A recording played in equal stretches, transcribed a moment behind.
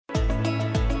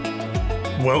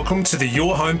Welcome to the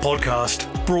Your Home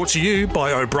Podcast, brought to you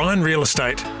by O'Brien Real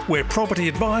Estate, where property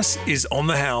advice is on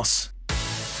the house.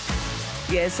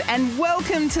 Yes, and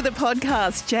welcome to the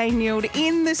podcast. Jane Neild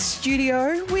in the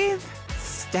studio with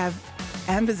Stav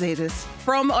Ambazitis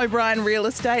from O'Brien Real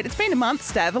Estate. It's been a month,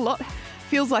 Stav. A lot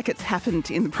feels like it's happened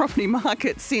in the property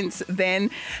market since then.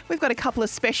 We've got a couple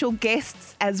of special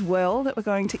guests as well that we're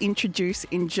going to introduce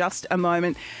in just a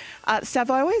moment. Stav,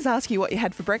 I always ask you what you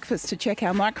had for breakfast to check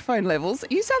our microphone levels.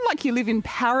 You sound like you live in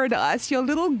paradise, your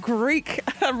little Greek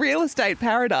real estate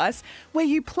paradise, where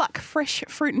you pluck fresh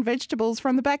fruit and vegetables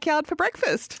from the backyard for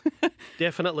breakfast.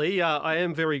 Definitely. I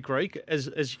am very Greek, as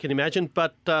you can imagine,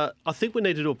 but I think we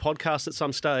need to do a podcast at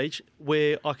some stage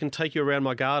where I can take you around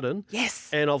my garden. Yes.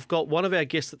 And I've got one of our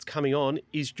guests that's coming on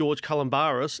is George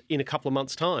Kalambaris in a couple of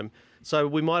months' time. So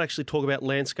we might actually talk about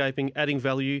landscaping, adding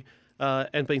value,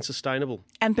 and being sustainable.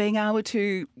 And being able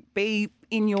to be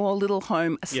in your little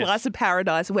home, a slice of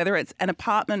paradise, whether it's an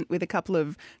apartment with a couple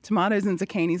of tomatoes and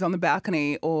zucchinis on the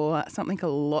balcony or something a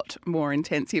lot more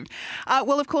intensive.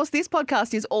 Well, of course, this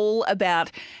podcast is all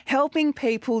about helping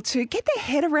people to get their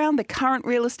head around the current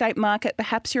real estate market.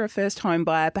 Perhaps you're a first home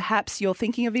buyer. Perhaps you're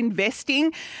thinking of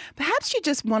investing. Perhaps you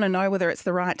just want to know whether it's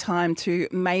the right time to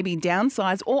maybe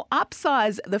downsize or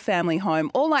upsize the family home,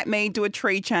 or like me, do a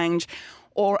tree change,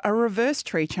 or a reverse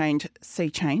tree change, sea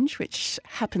change, which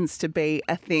happens to be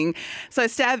a thing. So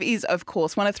Stav is, of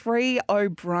course, one of three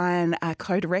O'Brien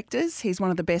co-directors. He's one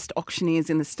of the best auctioneers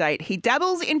in the state. He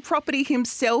dabbles in property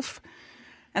himself.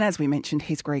 And as we mentioned,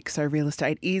 he's Greek, so real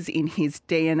estate is in his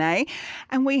DNA.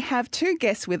 And we have two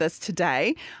guests with us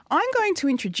today. I'm going to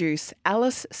introduce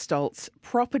Alice Stoltz,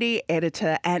 property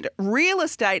editor and real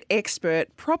estate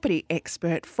expert, property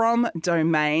expert from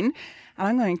Domain. And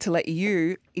I'm going to let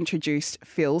you introduce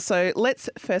Phil. So let's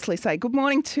firstly say good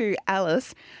morning to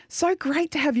Alice. So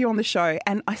great to have you on the show.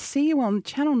 And I see you on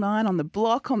Channel 9 on The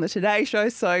Block on the Today Show.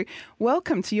 So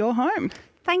welcome to your home.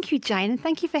 Thank you, Jane, and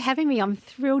thank you for having me. I'm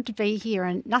thrilled to be here,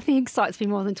 and nothing excites me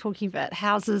more than talking about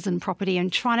houses and property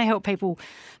and trying to help people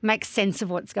make sense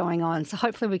of what's going on. So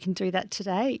hopefully we can do that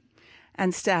today.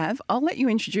 And Stav, I'll let you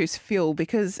introduce Phil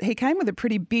because he came with a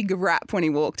pretty big rap when he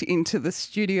walked into the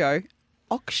studio.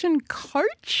 Auction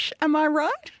coach, am I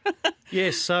right?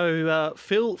 Yes, so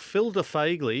Phil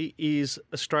DeFagley is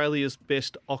Australia's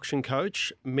best auction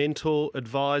coach, mentor,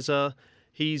 advisor.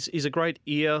 He's a great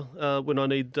ear when I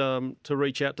need to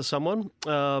reach out to someone,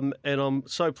 and I'm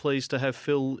so pleased to have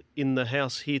Phil in the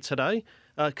house here today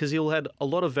because he'll add a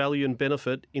lot of value and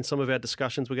benefit in some of our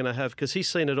discussions we're going to have because he's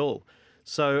seen it all.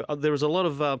 So there is a lot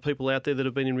of people out there that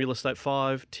have been in real estate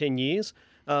 5, 10 years,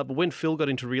 but when Phil got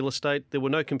into real estate, there were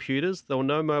no computers, there were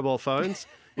no mobile phones.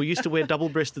 We used to wear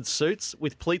double-breasted suits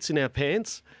with pleats in our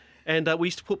pants. And we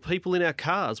used to put people in our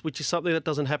cars, which is something that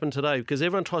doesn't happen today because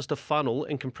everyone tries to funnel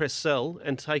and compress sell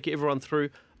and take everyone through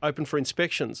open for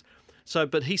inspections. So,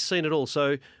 but he's seen it all.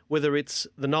 So whether it's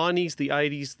the 90s, the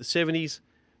 80s, the 70s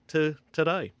to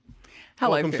today.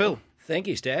 Hello, Welcome, Phil. Thank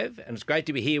you, Stav. And it's great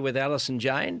to be here with Alice and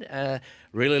Jane.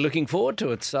 Really looking forward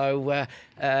to it. So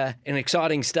an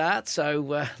exciting start.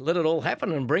 So let it all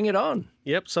happen and bring it on.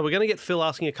 Yep. So we're going to get Phil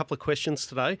asking a couple of questions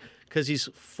today because he's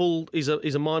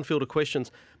a minefield of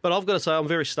questions. But I've got to say I'm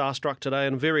very starstruck today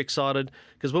and I'm very excited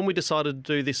because when we decided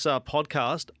to do this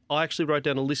podcast, I actually wrote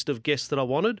down a list of guests that I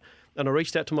wanted and I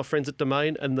reached out to my friends at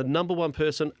Domain and the number one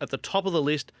person at the top of the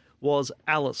list was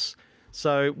Alice.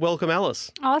 So welcome,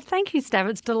 Alice. Oh, thank you, Stav.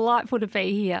 It's delightful to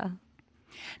be here.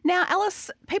 Now,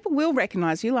 Alice, people will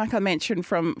recognise you, like I mentioned,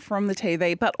 from the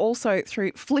TV, but also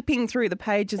through flipping through the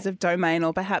pages of Domain,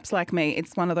 or perhaps like me,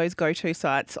 it's one of those go-to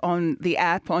sites on the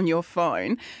app on your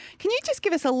phone. Can you just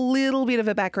give us a little bit of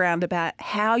a background about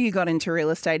how you got into real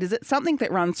estate? Is it something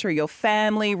that runs through your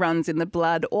family, runs in the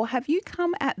blood, or have you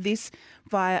come at this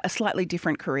via a slightly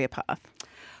different career path?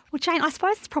 Well, Jane, I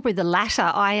suppose it's probably the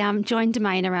latter. I joined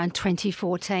Domain around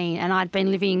 2014 and I'd been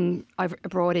living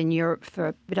abroad in Europe for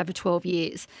a bit over 12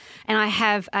 years. And I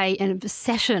have an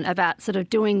obsession about sort of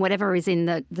doing whatever is in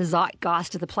the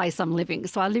zeitgeist of the place I'm living.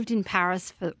 So I lived in Paris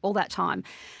for all that time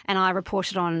and I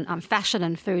reported on fashion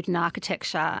and food and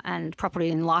architecture and property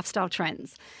and lifestyle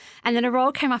trends. And then a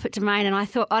role came up at Domain and I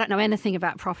thought, I don't know anything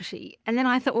about property. And then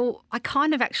I thought, well, I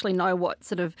kind of actually know what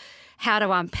sort of how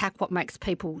to unpack what makes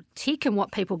people tick and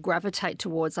what people gravitate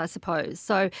towards, I suppose.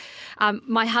 So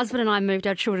my husband and I moved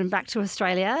our children back to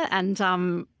Australia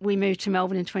and we moved to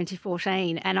Melbourne in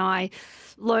 2014 and I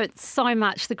learnt so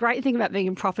much. The great thing about being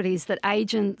in property is that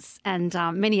agents and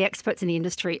many experts in the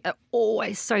industry are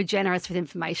always so generous with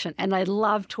information and they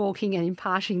love talking and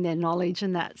imparting their knowledge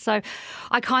and that. So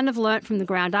I kind of learnt from the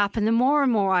ground up and the more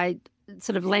and more I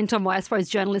sort of lent on my, I suppose,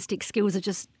 journalistic skills of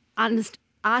just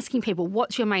asking people,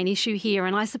 what's your main issue here?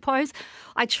 And I suppose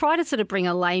I try to sort of bring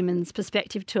a layman's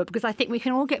perspective to it, because I think we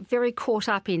can all get very caught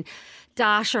up in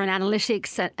data and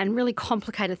analytics and really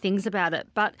complicated things about it.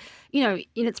 But, you know,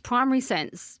 in its primary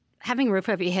sense, having a roof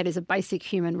over your head is a basic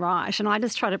human right. And I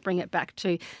just try to bring it back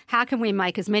to how can we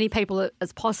make as many people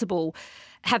as possible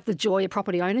have the joy of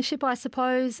property ownership, I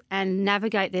suppose, and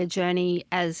navigate their journey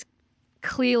as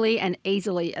clearly and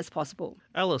easily as possible.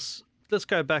 Alice, let's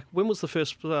go back. When was the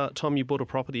first time you bought a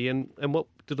property, and what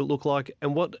did it look like?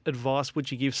 And what advice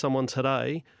would you give someone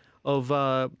today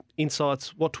of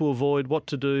insights, what to avoid, what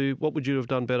to do? What would you have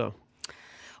done better?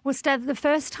 Well, Stav, the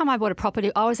first time I bought a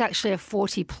property, I was actually a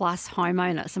 40-plus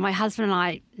homeowner. So my husband and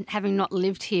I, having not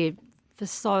lived here for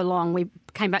so long, we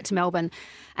came back to Melbourne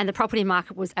and the property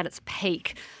market was at its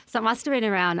peak. So it must have been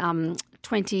around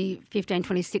 2015,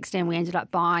 2016 we ended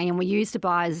up buying, and we used a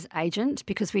buyer's agent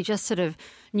because we just sort of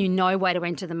knew no way to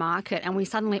enter the market, and we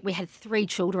had 3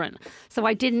 children. So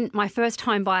my first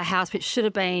home buyer house, which should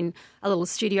have been a little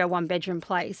studio 1-bedroom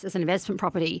place as an investment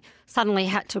property, suddenly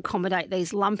had to accommodate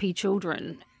these lumpy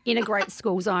children in a great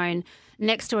school zone,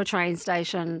 next to a train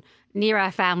station, near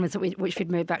our families, which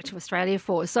we'd moved back to Australia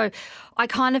for. So I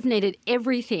kind of needed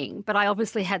everything, but I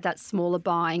obviously had that smaller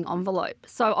buying envelope.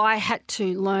 So I had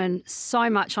to learn so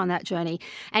much on that journey.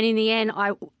 And in the end,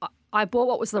 I bought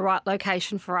what was the right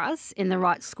location for us in the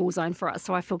right school zone for us.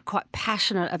 So I feel quite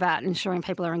passionate about ensuring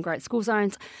people are in great school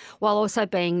zones while also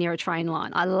being near a train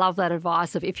line. I love that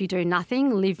advice of if you do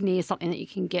nothing, live near something that you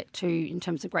can get to in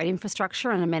terms of great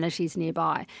infrastructure and amenities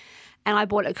nearby. And I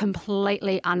bought a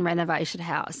completely unrenovated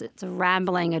house. It's a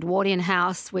rambling Edwardian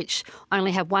house which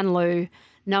only had 1 loo,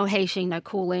 no heating, no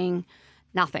cooling,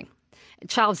 nothing.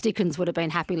 Charles Dickens would have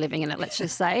been happy living in it, let's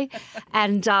just say.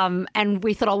 And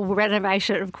we thought, we'll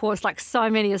renovate it, of course, like so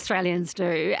many Australians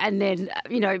do. And then,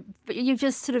 you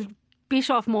just sort of bit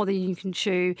off more than you can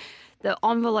chew. The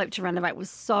envelope to renovate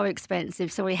was so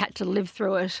expensive, so we had to live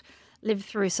through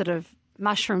sort of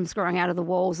mushrooms growing out of the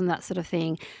walls and that sort of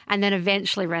thing, and then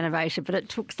eventually renovate it. But it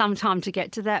took some time to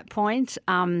get to that point.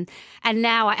 And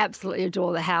now I absolutely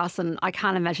adore the house and I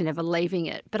can't imagine ever leaving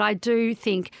it. But I do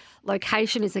think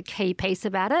location is a key piece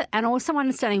about it, and also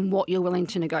understanding what you're willing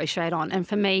to negotiate on. And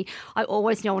for me, I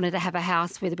always wanted to have a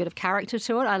house with a bit of character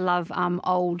to it. I love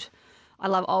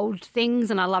old things,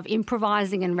 and I love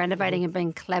improvising and renovating and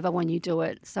being clever when you do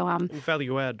it. So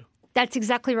value add. That's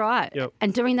exactly right. Yep.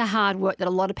 And doing the hard work that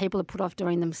a lot of people have put off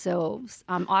doing themselves.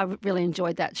 I really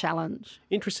enjoyed that challenge.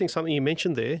 Interesting, something you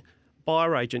mentioned there,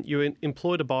 buyer agent. You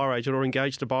employed a buyer agent or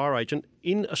engaged a buyer agent.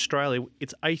 In Australia,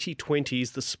 it's 80-20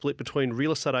 is the split between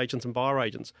real estate agents and buyer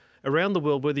agents. Around the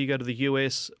world, whether you go to the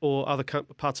US or other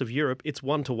parts of Europe, it's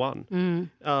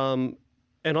 1-to-1.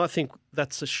 And I think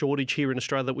that's a shortage here in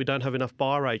Australia, that we don't have enough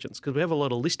buyer agents, because we have a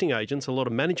lot of listing agents, a lot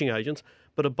of managing agents,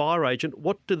 but a buyer agent,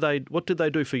 what did they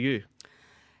do for you?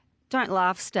 Don't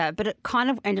laugh, Stab, but it kind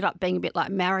of ended up being a bit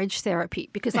like marriage therapy,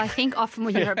 because I think often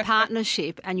when you're a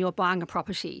partnership and you're buying a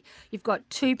property, you've got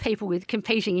 2 people with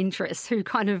competing interests who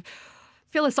kind of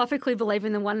philosophically believe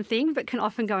in the one thing but can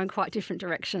often go in quite different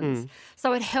directions.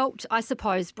 So it helped, I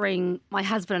suppose, bring my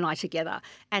husband and I together,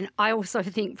 and I also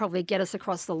think probably get us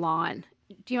across the line.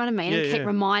 Do you know what I mean? And keep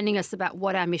reminding us about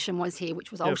what our mission was here,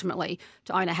 which was ultimately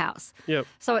to own a house.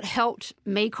 So it helped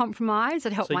me compromise.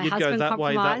 It helped my husband compromise. So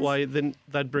you'd go that way, then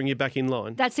they'd bring you back in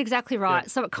line. That's exactly right.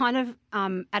 So it kind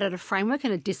of added a framework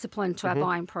and a discipline to our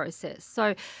buying process.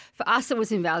 So for us, it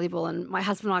was invaluable, and my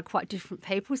husband and I are quite different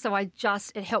people. So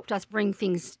it helped us bring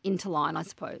things into line, I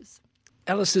suppose.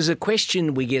 Alice, there's a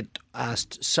question we get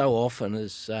asked so often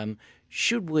is,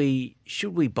 should we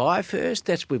buy first?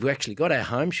 We've actually got our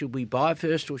home. Should we buy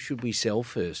first or should we sell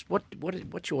first?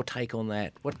 What's your take on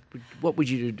that? What would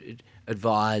you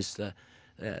advise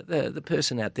the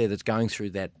person out there that's going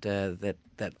through that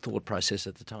thought process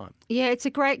at the time? Yeah, it's a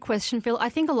great question, Phil. I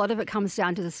think a lot of it comes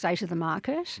down to the state of the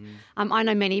market. I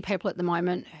know many people at the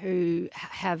moment who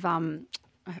have a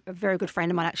very good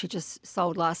friend of mine actually just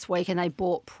sold last week, and they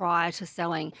bought prior to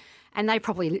selling. And they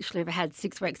probably literally have had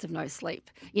 6 weeks of no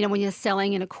sleep. You know, when you're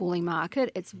selling in a cooling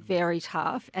market, it's very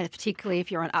tough, and particularly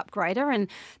if you're an upgrader. And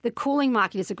the cooling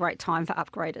market is a great time for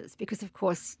upgraders because, of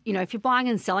course, you know, if you're buying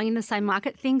and selling in the same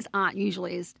market, things aren't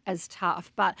usually as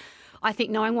tough. But I think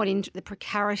knowing the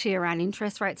precarity around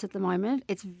interest rates at the moment,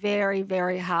 it's very,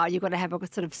 very hard. You've got to have a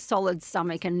sort of solid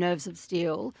stomach and nerves of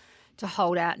steel to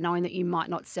hold out knowing that you might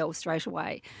not sell straight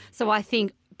away. So I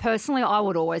think personally I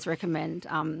would always recommend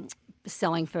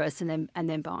selling first and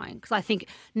then buying, because I think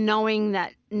knowing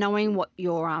that knowing what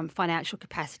your financial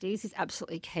capacity is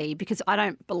absolutely key, because I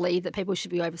don't believe that people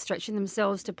should be overstretching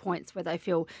themselves to points where they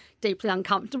feel deeply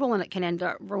uncomfortable, and it can end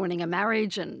up ruining a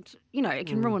marriage, and it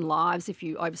can ruin lives if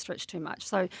you overstretch too much.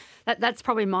 So that's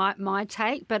probably my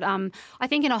take. But I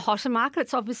think in a hotter market,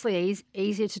 it's obviously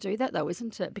easier to do that though,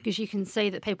 isn't it? Because you can see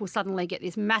that people suddenly get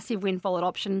this massive windfall at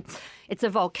auction. It's a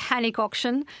volcanic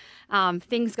auction.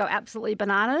 Things go absolutely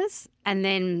bananas, and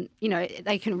then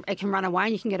it can run away,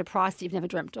 and you can get a price that you've never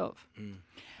dreamt of.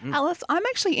 Alice, I'm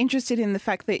actually interested in the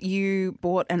fact that you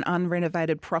bought an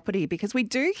unrenovated property, because we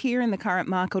do hear in the current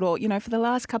market, or for the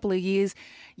last couple of years,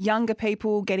 younger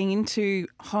people getting into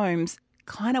homes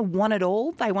kind of want it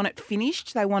all. They want it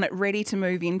finished. They want it ready to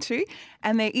move into,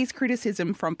 and there is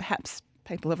criticism from perhaps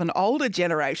people of an older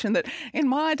generation that in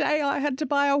my day I had to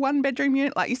buy a one-bedroom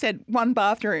unit, like you said, one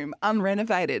bathroom,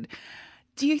 unrenovated.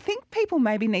 Do you think people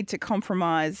maybe need to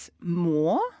compromise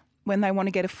more when they want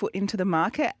to get a foot into the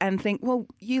market and think, well,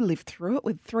 you lived through it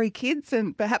with 3 kids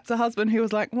and perhaps a husband who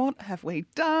was like, what have we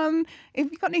done?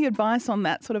 Have you got any advice on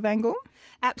that sort of angle?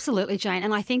 Absolutely, Jane.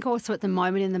 And I think also at the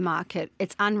moment in the market,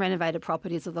 it's unrenovated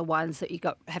properties are the ones that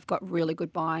have got really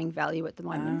good buying value at the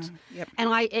moment. Yep.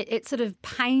 And it sort of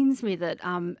pains me that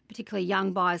particularly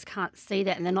young buyers can't see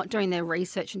that, and they're not doing their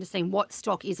research into seeing what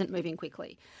stock isn't moving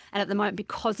quickly. And at the moment,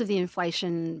 because of the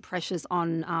inflation pressures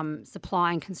on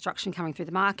supply and construction coming through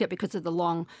the market, because of the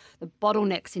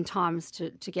bottlenecks in times to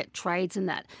get trades and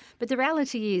that. But the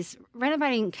reality is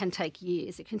renovating can take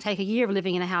years. It can take a year of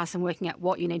living in a house and working out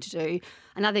what you need to do,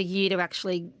 another year to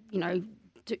actually,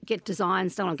 get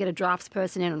designs done or get a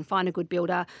draftsperson in and find a good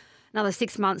builder, another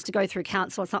 6 months to go through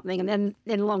council or something, and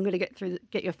then longer to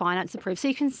get your finance approved. So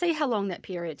you can see how long that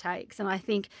period takes. And I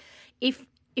think if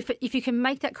you can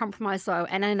make that compromise though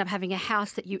and end up having a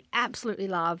house that you absolutely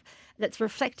love, that's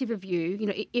reflective of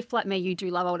you, if like me you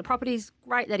do love older properties,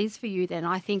 great, that is for you, then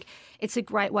I think it's a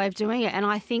great way of doing it. And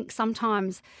I think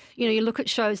sometimes, you look at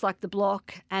shows like The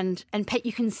Block and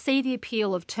you can see the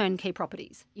appeal of turnkey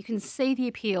properties. You can see the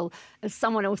appeal of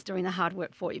someone else doing the hard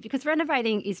work for you, because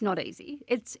renovating is not easy.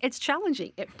 It's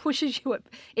challenging. It pushes you.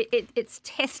 It's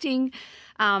testing.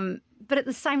 But at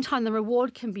the same time, the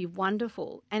reward can be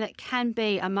wonderful, and it can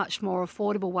be a much more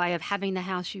affordable way of having the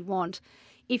house you want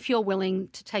if you're willing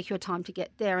to take your time to get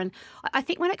there. And I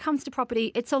think when it comes to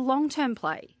property, it's a long-term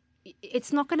play.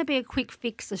 It's not going to be a quick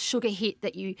fix, a sugar hit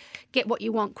that you get what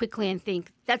you want quickly and think,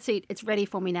 that's it, it's ready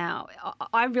for me now.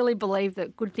 I really believe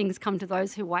that good things come to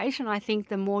those who wait, and I think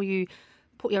the more you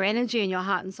put your energy and your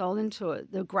heart and soul into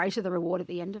it, the greater the reward at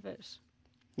the end of it.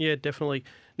 Yeah, definitely.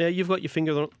 Now, you've got your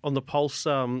finger on the pulse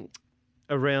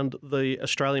around the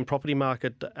Australian property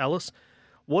market, Alice.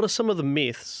 What are some of the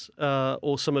myths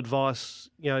or some advice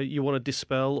you want to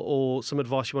dispel, or some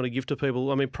advice you want to give to people?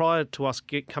 I mean, prior to us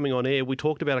coming on air, we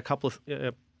talked about a couple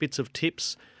of bits of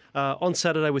tips. On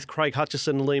Saturday with Craig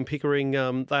Hutchison and Liam Pickering,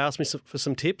 they asked me for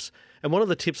some tips. And one of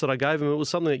the tips that I gave them, it was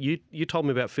something that you told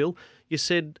me about, Phil. You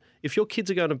said if your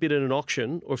kids are going to bid in an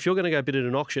auction, or if you're going to go bid in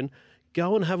an auction,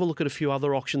 go and have a look at a few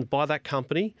other auctions by that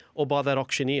company or by that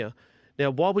auctioneer.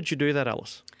 Now, why would you do that,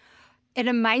 Alice? It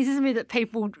amazes me that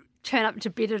people turn up to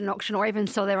bid at an auction or even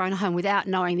sell their own home without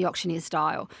knowing the auctioneer's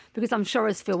style, because I'm sure,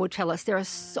 as Phil would tell us, there are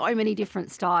so many different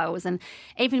styles, and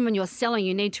even when you're selling,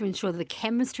 you need to ensure that the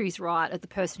chemistry is right of the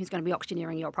person who's going to be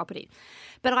auctioneering your property.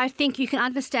 But I think you can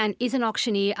understand, is an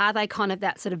auctioneer, are they kind of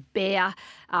that sort of bear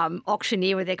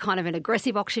auctioneer where they're kind of an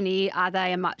aggressive auctioneer? Are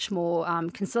they a much more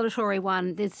conciliatory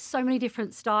one? There's so many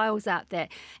different styles out there.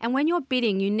 And when you're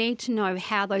bidding, you need to know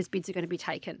how those bids are going to be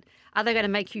taken. Are they going to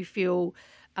make you feel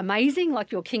amazing,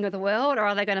 like you're king of the world, or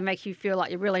are they going to make you feel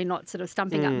like you're really not sort of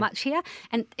stumping up much here?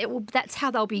 And that's how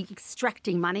they'll be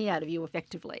extracting money out of you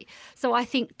effectively. So I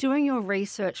think doing your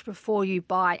research before you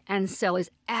buy and sell is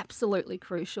absolutely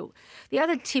crucial. The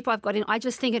other tip I've got in, I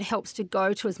just think it helps to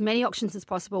go to as many auctions as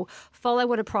possible, follow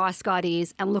what a price guide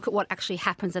is, and look at what actually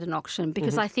happens at an auction.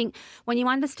 Because I think when you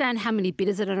understand how many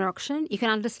bidders at an auction, you can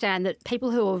understand that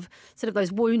people who have sort of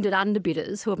those wounded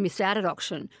underbidders who have missed out at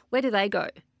auction, where do they go?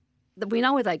 We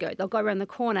know where they go. They'll go around the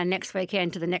corner next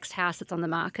weekend to the next house that's on the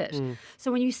market.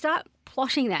 So when you start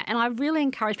plotting that, and I really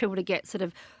encourage people to get sort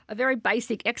of a very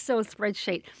basic Excel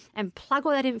spreadsheet and plug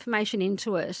all that information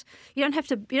into it. You don't have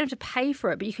to pay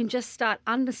for it, but you can just start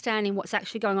understanding what's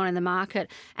actually going on in the market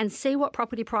and see what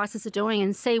property prices are doing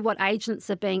and see what agents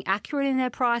are being accurate in their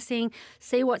pricing,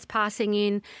 see what's passing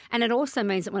in. And it also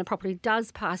means that when a property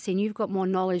does pass in, you've got more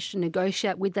knowledge to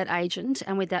negotiate with that agent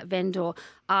and with that vendor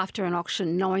after an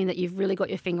auction, knowing that you've really got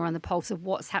your finger on the pulse of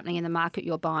what's happening in the market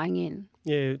you're buying in.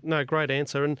 Yeah, no, great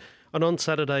answer. And on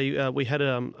Saturday, we had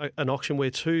an auction where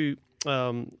two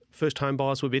first home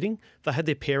buyers were bidding. They had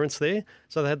their parents there,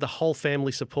 so they had the whole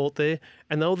family support there,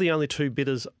 and they were the only 2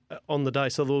 bidders on the day.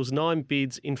 So there was 9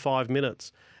 bids in 5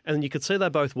 minutes, and you could see they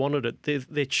both wanted it.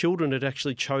 Their children had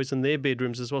actually chosen their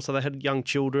bedrooms as well, so they had young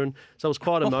children, so it was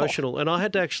quite emotional. And I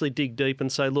had to actually dig deep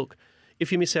and say, look,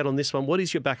 if you miss out on this one, what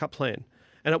is your backup plan?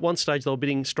 And at one stage, they were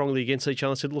bidding strongly against each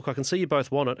other. I said, look, I can see you both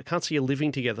want it. I can't see you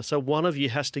living together. So one of you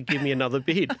has to give me another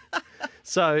bid.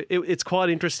 So it's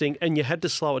quite interesting. And you had to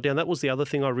slow it down. That was the other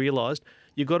thing I realised.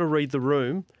 You've got to read the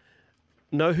room,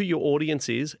 know who your audience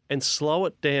is, and slow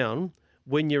it down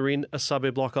when you're in a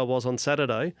suburb like I was on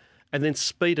Saturday, and then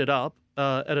speed it up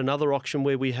at another auction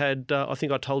where we had, I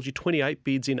think I told you, 28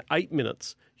 bids in 8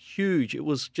 minutes. Huge. It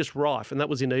was just rife. And that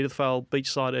was in Edithvale,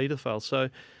 Beachside, Edithvale. So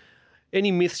any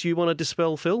myths you want to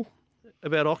dispel, Phil,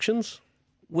 about auctions?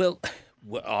 Well,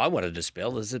 I want to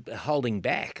dispel is holding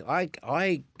back.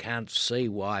 I can't see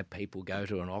why people go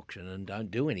to an auction and don't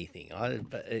do anything.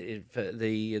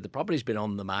 The property's been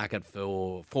on the market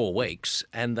for 4 weeks,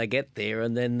 and they get there,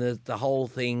 and then the whole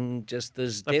thing just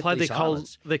there's they play deathly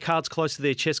silence. their cards close to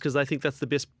their chest because they think that's the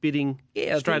best bidding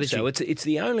strategy. I think so. It's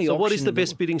the only. So auction what is the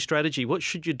best bidding strategy? What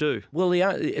should you do? Well,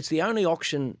 it's the only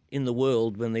auction in the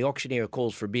world when the auctioneer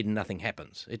calls for a bid and nothing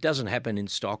happens. It doesn't happen in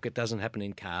stock. It doesn't happen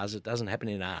in cars. It doesn't happen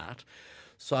in art.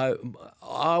 So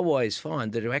I always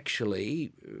find that to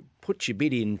actually put your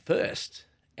bid in first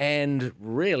and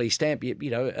really stamp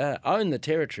own the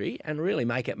territory and really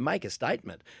make a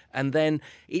statement. And then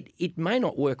it may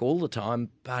not work all the time,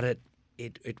 but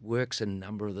it works a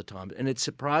number of the times. And it's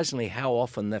surprisingly how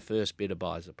often the first bidder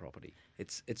buys the property.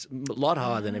 It's a lot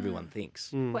higher than everyone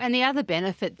thinks. Well, and the other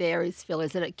benefit there is, Phil,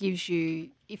 is that it gives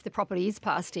you, if the property is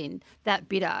passed in, that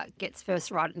bidder gets first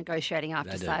right at negotiating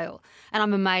after sale. And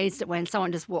I'm amazed at when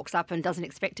someone just walks up and doesn't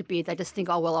expect to bid, they just think,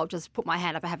 oh, well, I'll just put my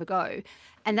hand up and have a go.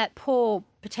 And that poor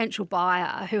potential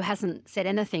buyer who hasn't said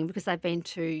anything because they've been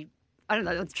trying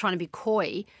to be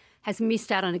coy, has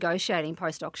missed out on negotiating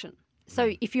post-auction.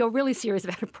 So if you're really serious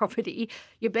about a property,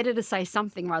 you're better to say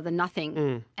something rather than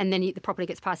nothing, and then the property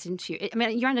gets passed into you. I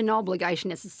mean, you're under no obligation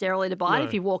necessarily to buy it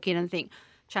if you walk in and think,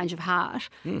 change of heart,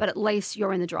 but at least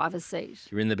you're in the driver's seat.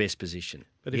 You're in the best position.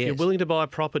 But if you're willing to buy a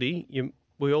property,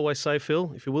 we always say,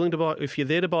 Phil, if you're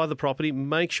there to buy the property,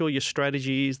 make sure your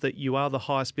strategy is that you are the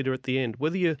highest bidder at the end.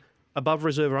 Whether you're above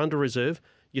reserve or under reserve,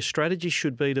 your strategy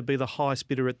should be to be the highest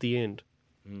bidder at the end.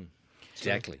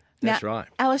 Exactly. That's right.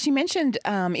 Alice, you mentioned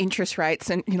interest rates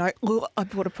and, I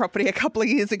bought a property a couple of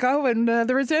years ago and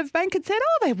the Reserve Bank had said,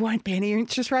 there won't be any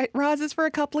interest rate rises for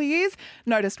a couple of years.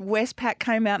 Noticed Westpac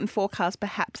came out and forecast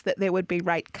perhaps that there would be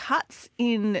rate cuts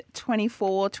in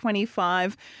 24,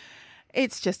 25.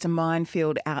 It's just a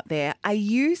minefield out there. Are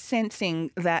you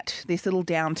sensing that this little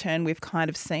downturn we've kind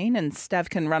of seen, and Stav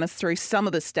can run us through some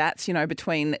of the stats,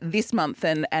 between this month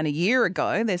and a year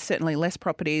ago, there's certainly less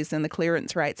properties and the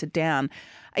clearance rates are down.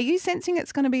 Are you sensing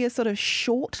it's going to be a sort of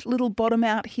short little bottom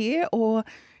out here, or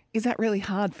is that really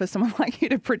hard for someone like you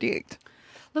to predict?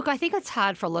 Look, I think it's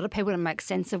hard for a lot of people to make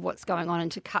sense of what's going on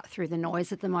and to cut through the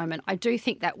noise at the moment. I do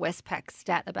think that Westpac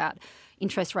stat about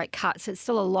interest rate cuts, it's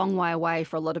still a long way away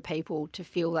for a lot of people to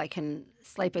feel they can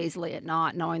sleep easily at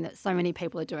night knowing that so many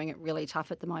people are doing it really tough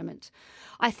at the moment.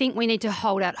 I think we need to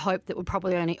hold out hope that we'll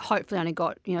hopefully only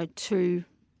got 2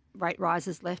 rate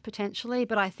rises left potentially.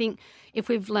 But I think if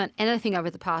we've learnt anything over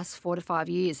the past 4 to 5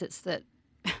 years, it's that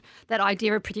that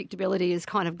idea of predictability has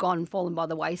kind of fallen by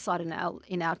the wayside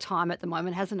in our time at the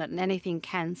moment, hasn't it? And anything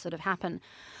can sort of happen.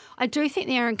 I do think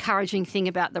the encouraging thing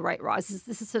about the rate rises,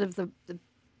 this is sort of the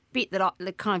bit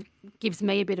that kind of gives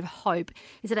me a bit of hope,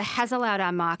 is that it has allowed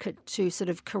our market to sort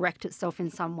of correct itself in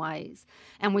some ways.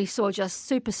 And we saw just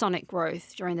supersonic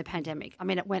growth during the pandemic. I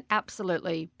mean, it went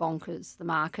absolutely bonkers, the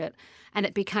market, and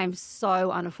it became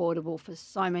so unaffordable for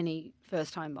so many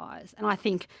first-home buyers. And I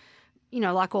think,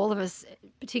 like all of us,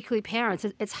 particularly parents,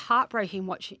 it's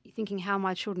heartbreaking thinking, how are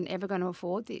my children ever going to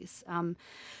afford this?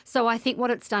 So I think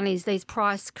what it's done is these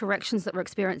price corrections that we're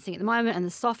experiencing at the moment and the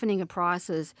softening of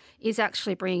prices is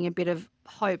actually bringing a bit of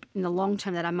hope in the long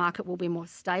term that our market will be more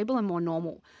stable and more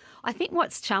normal. I think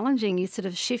what's challenging is sort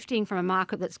of shifting from a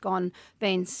market that's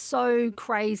been so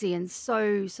crazy and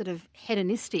so sort of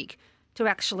hedonistic to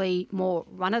actually more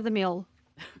run-of-the-mill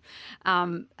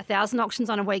 1,000 auctions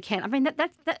on a weekend. I mean,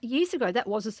 that years ago, that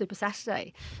was a Super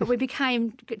Saturday. But we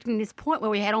became getting this point where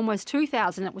we had almost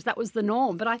 2,000. That was the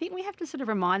norm. But I think we have to sort of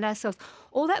remind ourselves,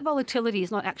 all that volatility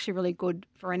is not actually really good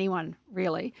for anyone,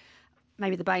 really.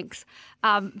 Maybe the banks.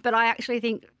 But I actually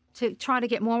think to try to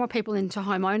get more and more people into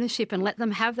home ownership and let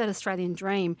them have that Australian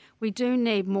dream, we do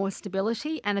need more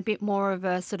stability, and a bit more of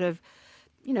a sort of,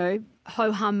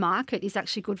 ho-hum market is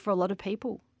actually good for a lot of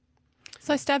people.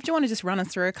 So, Stav, do you want to just run us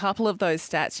through a couple of those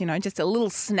stats, just a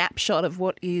little snapshot of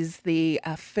what is the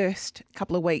first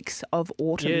couple of weeks of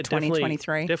autumn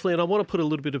 2023? Definitely, and I want to put a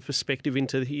little bit of perspective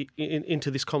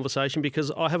into this conversation,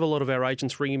 because I have a lot of our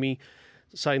agents ringing me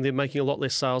saying they're making a lot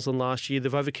less sales than last year.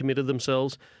 They've overcommitted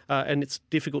themselves, and it's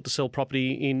difficult to sell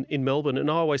property in Melbourne. And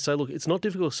I always say, look, it's not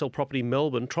difficult to sell property in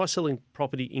Melbourne. Try selling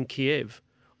property in Kiev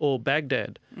or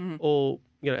Baghdad or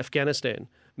Afghanistan.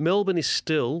 Melbourne is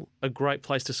still a great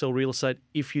place to sell real estate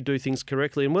if you do things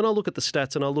correctly. And when I look at the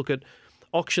stats and I look at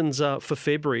auctions for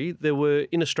February,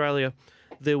 in Australia,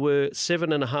 there were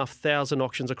 7,500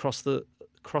 auctions across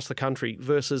the country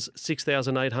versus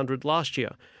 6,800 last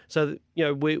year. So,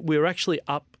 we're actually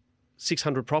up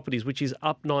 600 properties, which is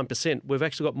up 9%. We've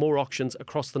actually got more auctions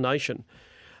across the nation.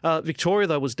 Victoria,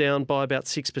 though, was down by about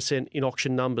 6% in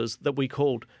auction numbers that we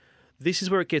called. This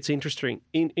is where it gets interesting.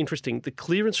 The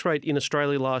clearance rate in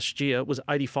Australia last year was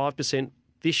 85%.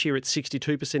 This year it's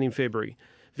 62% in February.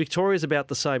 Victoria is about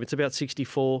the same. It's about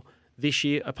 64% this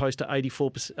year opposed to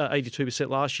 82%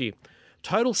 last year.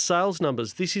 Total sales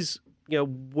numbers, this is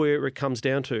where it comes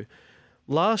down to.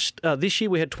 This year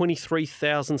we had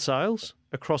 23,000 sales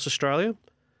across Australia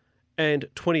and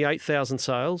 28,000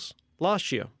 sales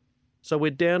last year. So we're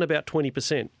down about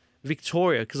 20%.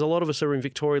 Victoria, because a lot of us are in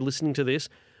Victoria listening to this,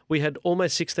 we had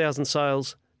almost 6,000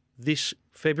 sales this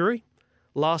February.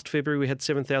 Last February we had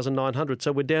 7,900,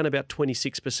 so we're down about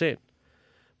 26%.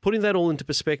 Putting that all into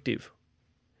perspective,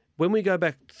 when we go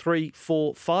back 3,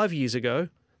 4, 5 years ago,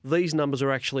 these numbers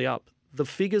are actually up. The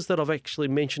figures that I've actually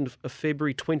mentioned of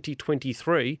February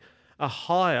 2023 are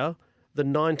higher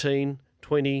than 19,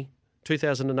 20,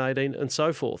 2018 and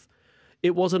so forth.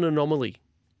 It was an anomaly.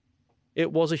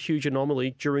 It was a huge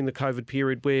anomaly during the COVID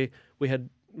period where we had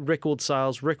record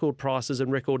sales, record prices and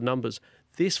record numbers.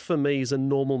 This, for me, is a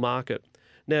normal market.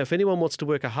 Now, if anyone wants to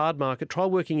work a hard market, try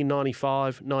working in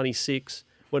 95, 96,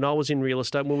 when I was in real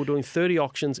estate, we were doing 30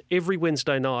 auctions every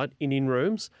Wednesday night in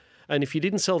rooms. And if you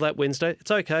didn't sell that Wednesday,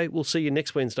 it's okay. We'll see you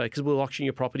next Wednesday because we'll auction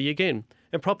your property again.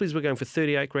 And properties were going for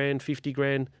 38 grand, 50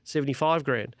 grand, 75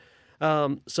 grand.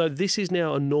 So this is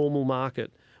now a normal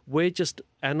market. We're just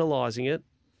analysing it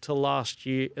to last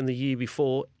year and the year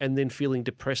before and then feeling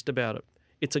depressed about it.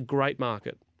 It's a great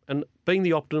market. And being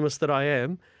the optimist that I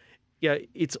am,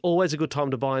 it's always a good time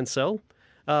to buy and sell.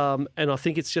 And I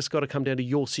think it's just got to come down to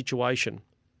your situation.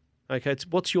 Okay,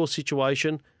 what's your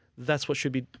situation? That's what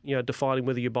should be defining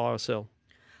whether you buy or sell.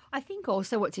 I think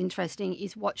also what's interesting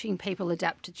is watching people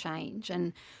adapt to change.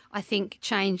 And I think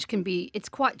change it's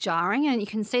quite jarring, and you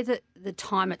can see that the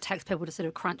time it takes people to sort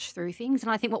of crunch through things.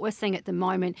 And I think what we're seeing at the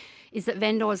moment is that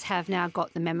vendors have now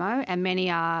got the memo and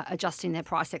many are adjusting their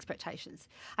price expectations.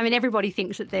 I mean, everybody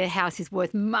thinks that their house is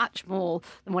worth much more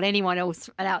than what anyone else,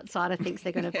 an outsider, thinks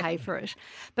they're going to pay for it.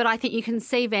 But I think you can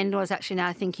see vendors actually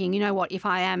now thinking, you know what, if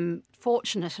I am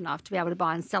fortunate enough to be able to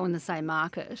buy and sell in the same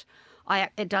market,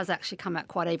 it does actually come out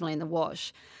quite evenly in the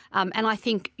wash. And I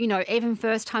think, even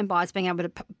first-time buyers being able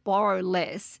to borrow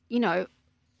less,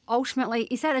 ultimately,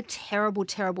 is that a terrible,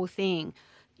 terrible thing?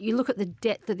 You look at the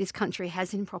debt that this country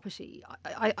has in property.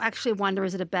 I actually wonder,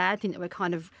 is it a bad thing that we're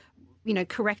kind of,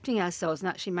 correcting ourselves and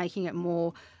actually making it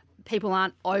more, people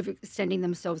aren't overextending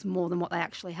themselves more than what they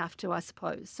actually have to, I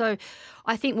suppose. So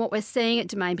I think what we're seeing at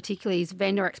Domain particularly is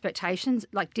vendor expectations,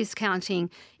 like discounting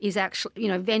is actually,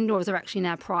 vendors are actually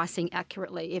now pricing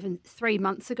accurately. Even 3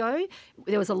 months ago,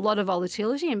 there was a lot of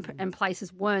volatility and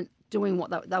places weren't doing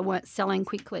what they weren't selling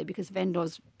quickly because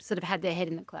vendors sort of had their head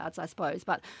in the clouds, I suppose.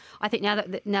 But I think now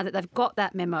that they've got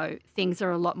that memo, things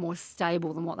are a lot more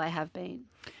stable than what they have been.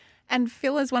 And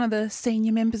Phil, as one of the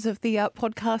senior members of the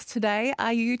podcast today,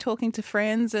 are you talking to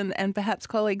friends and perhaps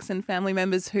colleagues and family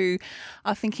members who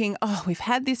are thinking, we've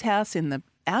had this house in the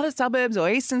outer suburbs or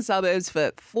eastern suburbs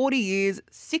for 40 years,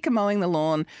 sick of mowing the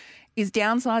lawn? Is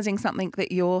downsizing something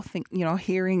that you're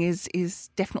hearing is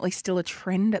definitely still a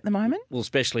trend at the moment? Well,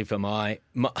 especially for my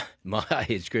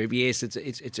age group, yes,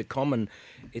 it's a common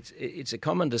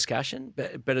discussion,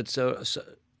 but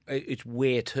it's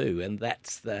where to, and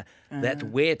that's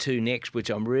where to next, which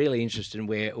I'm really interested in.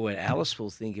 Where Alice will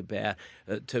think about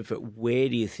where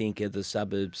do you think are the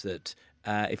suburbs that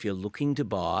if you're looking to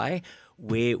buy,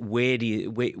 where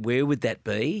would that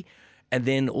be? And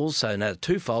then also, now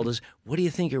two folders, what do you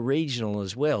think are regional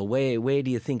as well? Where do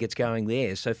you think it's going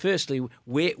there? So firstly,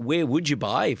 where would you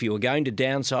buy if you were going to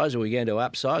downsize or were you going to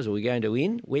upsize or were you going to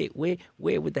in? Where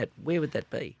would that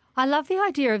be? I love the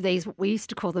idea of these, what we used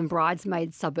to call them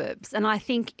bridesmaid suburbs. And I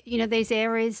think, these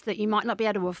areas that you might not be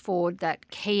able to afford that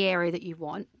key area that you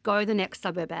want, go the next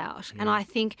suburb out. And I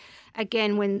think,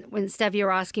 again, when Stav,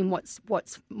 you're asking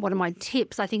what are my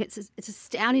tips, I think it's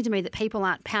astounding to me that people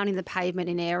aren't pounding the pavement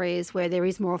in areas where there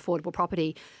is more affordable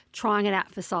property, trying it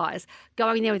out for size,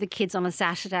 going there with the kids on a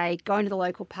Saturday, going to the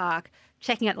local park,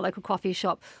 checking out the local coffee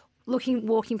shop,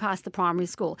 walking past the primary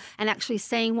school and actually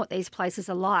seeing what these places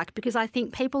are like, because I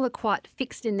think people are quite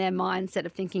fixed in their mindset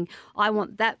of thinking, I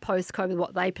want that postcode with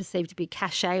what they perceive to be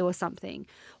cachet or something,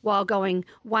 while going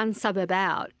one suburb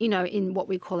out, in what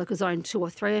we call like a zone 2 or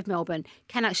 3 of Melbourne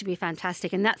can actually be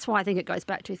fantastic. And that's why I think it goes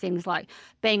back to things like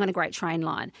being on a great train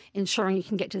line, ensuring you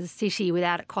can get to the city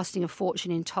without it costing a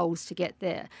fortune in tolls to get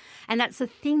there. And that's the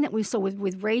thing that we saw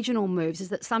with regional moves, is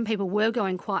that some people were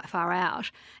going quite far out,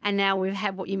 and now we've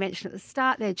had what you mentioned at the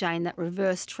start there, Jane, that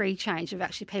reverse tree change of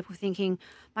actually people thinking,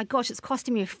 my gosh, it's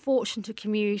costing me a fortune to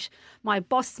commute. My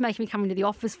boss is making me come into the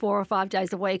office 4 or 5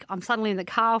 days a week. I'm suddenly in the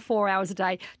car 4 hours a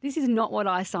day. This is not what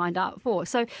I signed up for.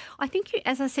 So I think,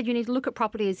 as I said, you need to look at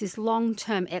property as this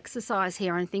long-term exercise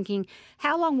here and thinking,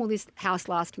 how long will this house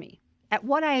last me? At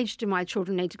what age do my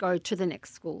children need to go to the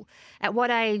next school? At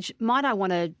what age might I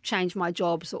want to change my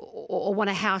jobs or want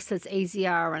a house that's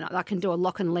easier and I can do a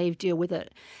lock and leave deal with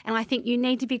it? And I think you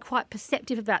need to be quite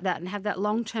perceptive about that and have that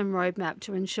long-term roadmap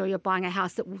to ensure you're buying a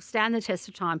house that will stand the test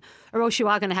of time, or else you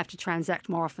are going to have to transact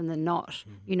more often than not,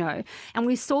 And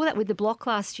we saw that with the block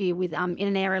last year with in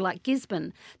an area like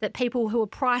Gisborne, that people who were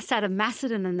priced out of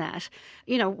Macedon and that,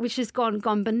 which has gone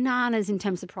bananas in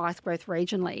terms of price growth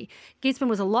regionally. Gisborne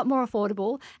was a lot more affordable,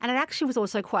 and it actually was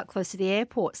also quite close to the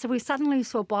airport. So we suddenly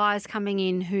saw buyers coming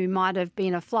in who might have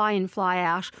been a fly-in,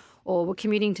 fly-out, or were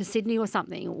commuting to Sydney or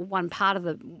something, or one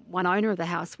owner of the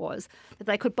house was, that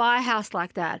they could buy a house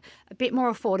like that, a bit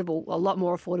more affordable, a lot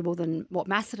more affordable than what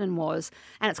Macedon was,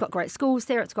 and it's got great schools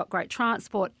there, it's got great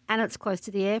transport, and it's close to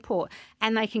the airport,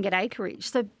 and they can get acreage.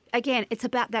 So again, it's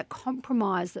about that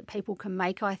compromise that people can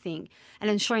make, I think, and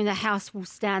ensuring the house will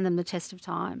stand them the test of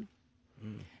time.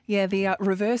 Yeah, the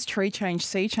reverse tree change,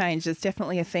 sea change is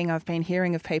definitely a thing I've been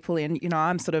hearing of people in.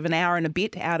 I'm sort of an hour and a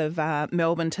bit out of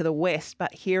Melbourne to the west,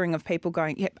 but hearing of people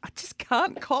going, yep, I just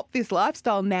can't cop this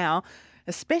lifestyle now,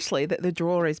 especially that the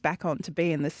draw is back on to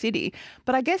be in the city.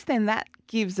 But I guess then that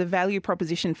gives a value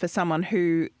proposition for someone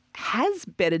who has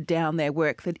bedded down their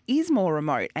work, that is more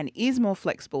remote and is more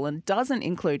flexible and doesn't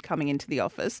include coming into the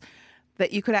office,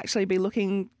 that you could actually be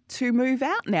looking to move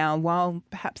out now while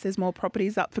perhaps there's more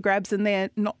properties up for grabs and they're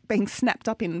not being snapped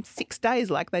up in 6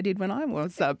 days like they did when I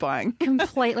was buying.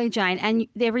 Completely, Jane. And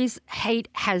heat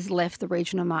has left the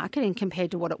regional market and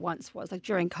compared to what it once was. Like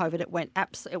during COVID,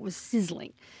 it was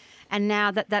sizzling. And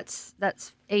now that's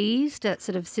eased, that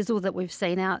sort of sizzle that we've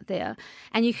seen out there.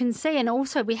 And you can see, and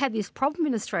also we had this problem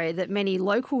in Australia that many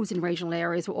locals in regional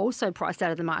areas were also priced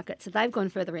out of the market, so they've gone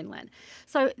further inland.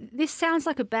 So this sounds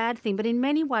like a bad thing, but in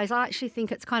many ways I actually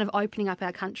think it's kind of opening up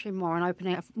our country more and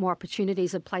opening up more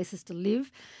opportunities of places to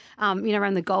live,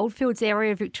 around the Goldfields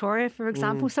area of Victoria, for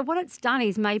example. So what it's done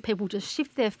is made people just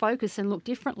shift their focus and look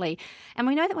differently. And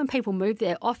we know that when people move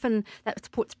there, often that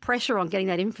puts pressure on getting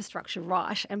that infrastructure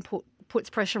right and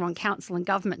puts pressure on council and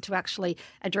government to actually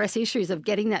address issues of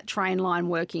getting that train line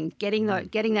working, getting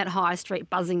that high street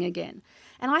buzzing again.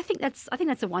 And I think that's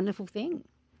a wonderful thing.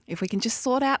 If we can just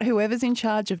sort out whoever's in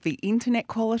charge of the internet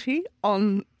quality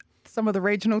on some of the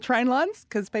regional train lines,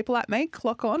 because people like me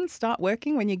clock on, start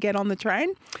working when you get on the train.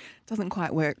 It doesn't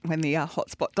quite work when the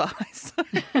hotspot dies.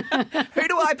 Who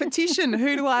do I petition?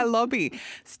 Who do I lobby?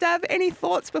 Stav, any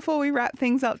thoughts before we wrap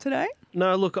things up today?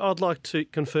 No, look, I'd like to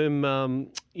confirm,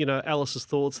 Alice's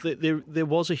thoughts. There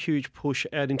was a huge push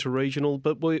out into regional,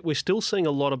 but we're still seeing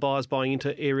a lot of buyers buying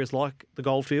into areas like the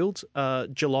Goldfields,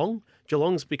 Geelong.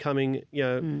 Geelong's becoming,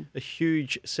 a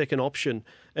huge second option.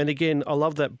 And again, I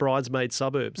love that bridesmaid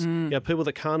suburbs. People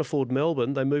that can't afford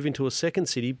Melbourne, they move into a second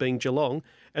city, being Geelong,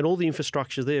 and all the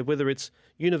infrastructure there, whether it's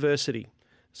university,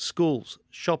 schools,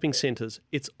 shopping centres,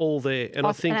 it's all there. And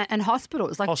I think and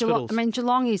hospitals.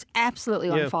 Geelong is absolutely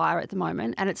on fire at the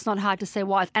moment, and it's not hard to see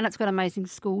why. And it's got amazing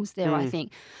schools there, I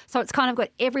think. So it's kind of got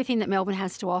everything that Melbourne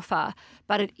has to offer,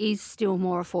 but it is still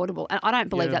more affordable. And I don't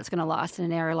believe that's going to last in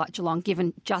an area like Geelong,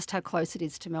 given just how close it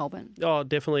is to Melbourne. Oh,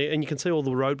 definitely. And you can see all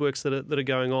the roadworks that are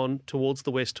going on towards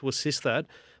the west to assist that.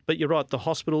 But you're right, the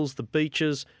hospitals, the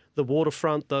beaches, the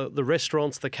waterfront, the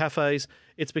restaurants, the cafes,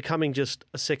 it's becoming just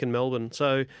a second Melbourne.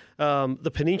 So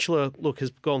the peninsula, look,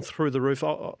 has gone through the roof.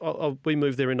 We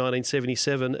moved there in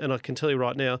 1977, and I can tell you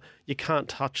right now, you can't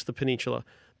touch the peninsula,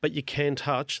 but you can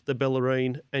touch the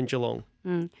Bellarine and Geelong.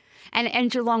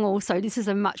 And Geelong also, this is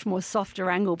a much more softer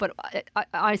angle, but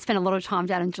I spent a lot of time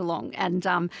down in Geelong, and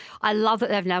I love that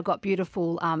they've now got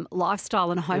beautiful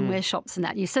lifestyle and homeware shops and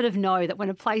that. You sort of know that when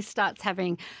a place starts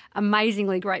having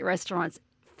amazingly great restaurants,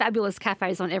 fabulous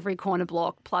cafes on every corner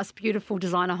block, plus beautiful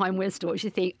designer homeware stores, you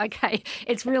think, okay,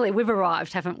 we've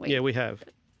arrived, haven't we? Yeah, we have.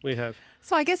 We have.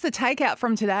 So I guess the takeout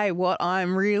from today, what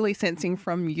I'm really sensing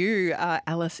from you,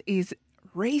 Alice, is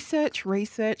research.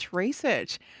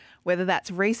 Whether that's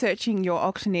researching your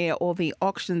auctioneer or the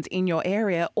auctions in your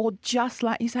area, or just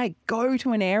like you say, go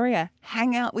to an area,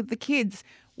 hang out with the kids,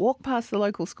 walk past the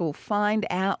local school, find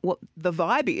out what the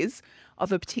vibe is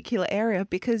of a particular area,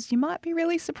 because you might be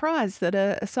really surprised that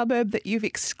a suburb that you've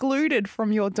excluded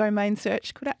from your domain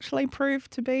search could actually prove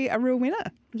to be a real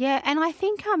winner. Yeah, and I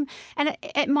think and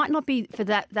it might not be for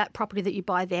that property that you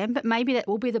buy then, but maybe that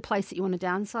will be the place that you want to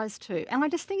downsize to. And I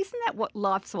just think, isn't that what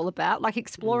life's all about? Like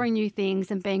exploring new things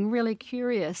and being really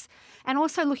curious, and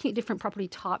also looking at different property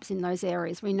types in those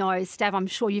areas. We know, Stav, I'm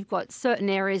sure you've got certain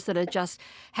areas that are just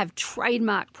have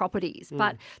trademark properties,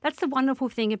 but that's the wonderful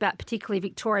thing about particularly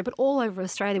Victoria, but all over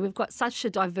Australia. We've got such a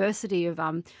diversity of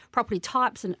property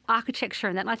types and architecture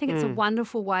and that. And I think it's a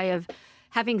wonderful way of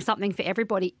having something for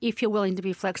everybody if you're willing to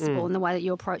be flexible in the way that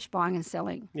you approach buying and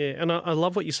selling. Yeah, and I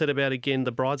love what you said about, again,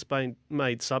 the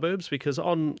bridesmaid suburbs, because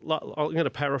I'm going to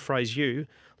paraphrase you.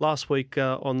 Last week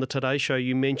on the Today Show,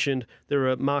 you mentioned there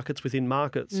are markets within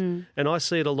markets. And I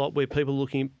see it a lot where people are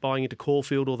looking at buying into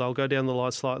Caulfield, or they'll go down the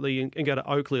line slightly and go to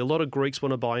Oakley. A lot of Greeks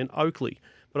want to buy in Oakley.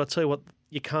 But I tell you what,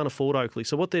 you can't afford Oakley.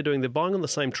 So what they're doing, they're buying on the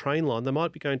same train line. They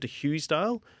might be going to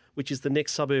Hughesdale, which is the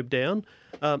next suburb down,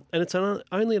 and it's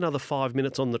only another 5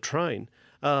 minutes on the train,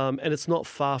 and it's not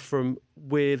far from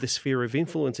where the sphere of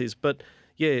influence is. But,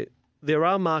 yeah, there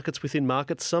are markets within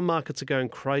markets. Some markets are going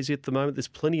crazy at the moment. There's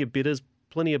plenty of bidders,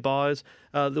 plenty of buyers.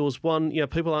 There was one,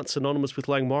 people aren't synonymous with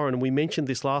Langwarrin, and we mentioned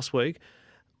this last week,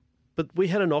 but we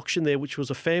had an auction there which was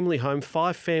a family home.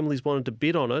 5 families wanted to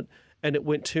bid on it, and it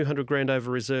went $200,000 over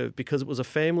reserve because it was a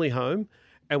family home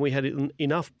and we had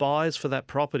enough buyers for that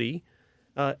property.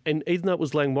 And even though it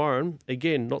was Langwarrin,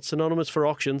 again, not synonymous for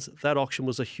auctions, that auction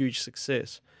was a huge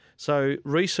success. So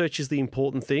research is the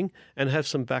important thing, and have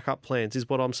some backup plans is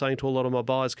what I'm saying to a lot of my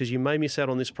buyers, because you may miss out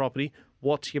on this property.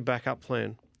 What's your backup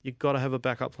plan? You've got to have a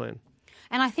backup plan.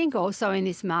 And I think also in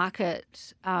this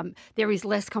market, there is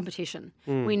less competition.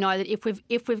 We know that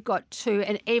if we've got 2,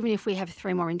 and even if we have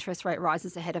 3 more interest rate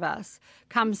rises ahead of us,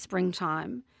 come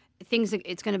springtime,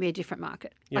 it's going to be a different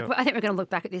market. Yeah. I think we're going to look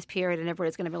back at this period and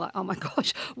everybody's going to be like, oh my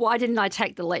gosh, why didn't I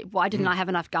take the leap? Why didn't I have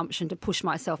enough gumption to push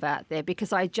myself out there?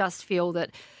 Because I just feel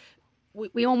that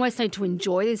we almost need to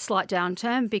enjoy this slight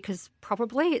downturn, because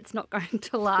probably it's not going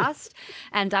to last,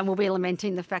 and we'll be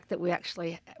lamenting the fact that we're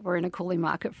in a cooling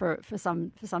market for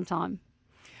some time.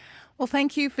 Well,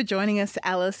 thank you for joining us,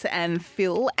 Alice and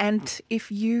Phil. And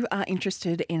if you are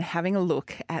interested in having a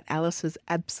look at Alice's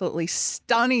absolutely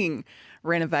stunning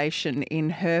renovation in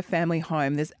her family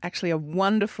home, there's actually a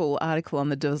wonderful article on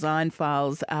the Design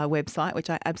Files website, which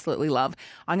I absolutely love.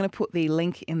 I'm going to put the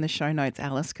link in the show notes,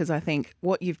 Alice, because I think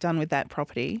what you've done with that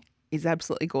property is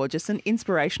absolutely gorgeous and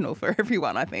inspirational for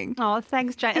everyone, I think. Oh,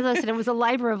 thanks, Jane. As I said, it was a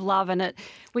labour of love, and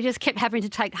we just kept having to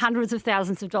take hundreds of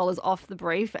thousands of dollars off the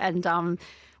brief, and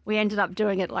we ended up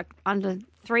doing it like under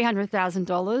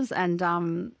 $300,000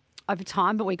 and over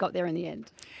time, but we got there in the end.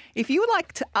 If you would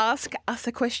like to ask us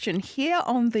a question here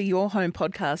on the Your Home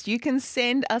podcast, you can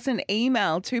send us an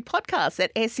email to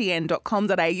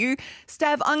podcast@sen.com.au.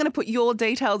 Stav, I'm going to put your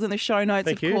details in the show notes,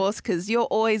 Thank you. course, because you're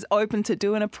always open to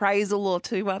do an appraisal or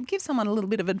to give someone a little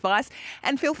bit of advice.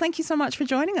 And Phil, thank you so much for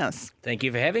joining us. Thank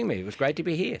you for having me. It was great to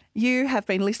be here. You have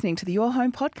been listening to the Your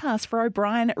Home podcast for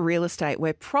O'Brien Real Estate,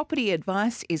 where property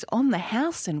advice is on the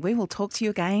house, and we will talk to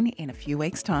you again in a few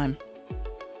weeks' time.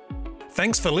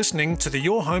 Thanks for listening to the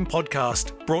Your Home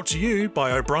podcast, brought to you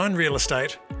by O'Brien Real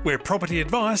Estate, where property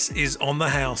advice is on the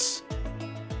house.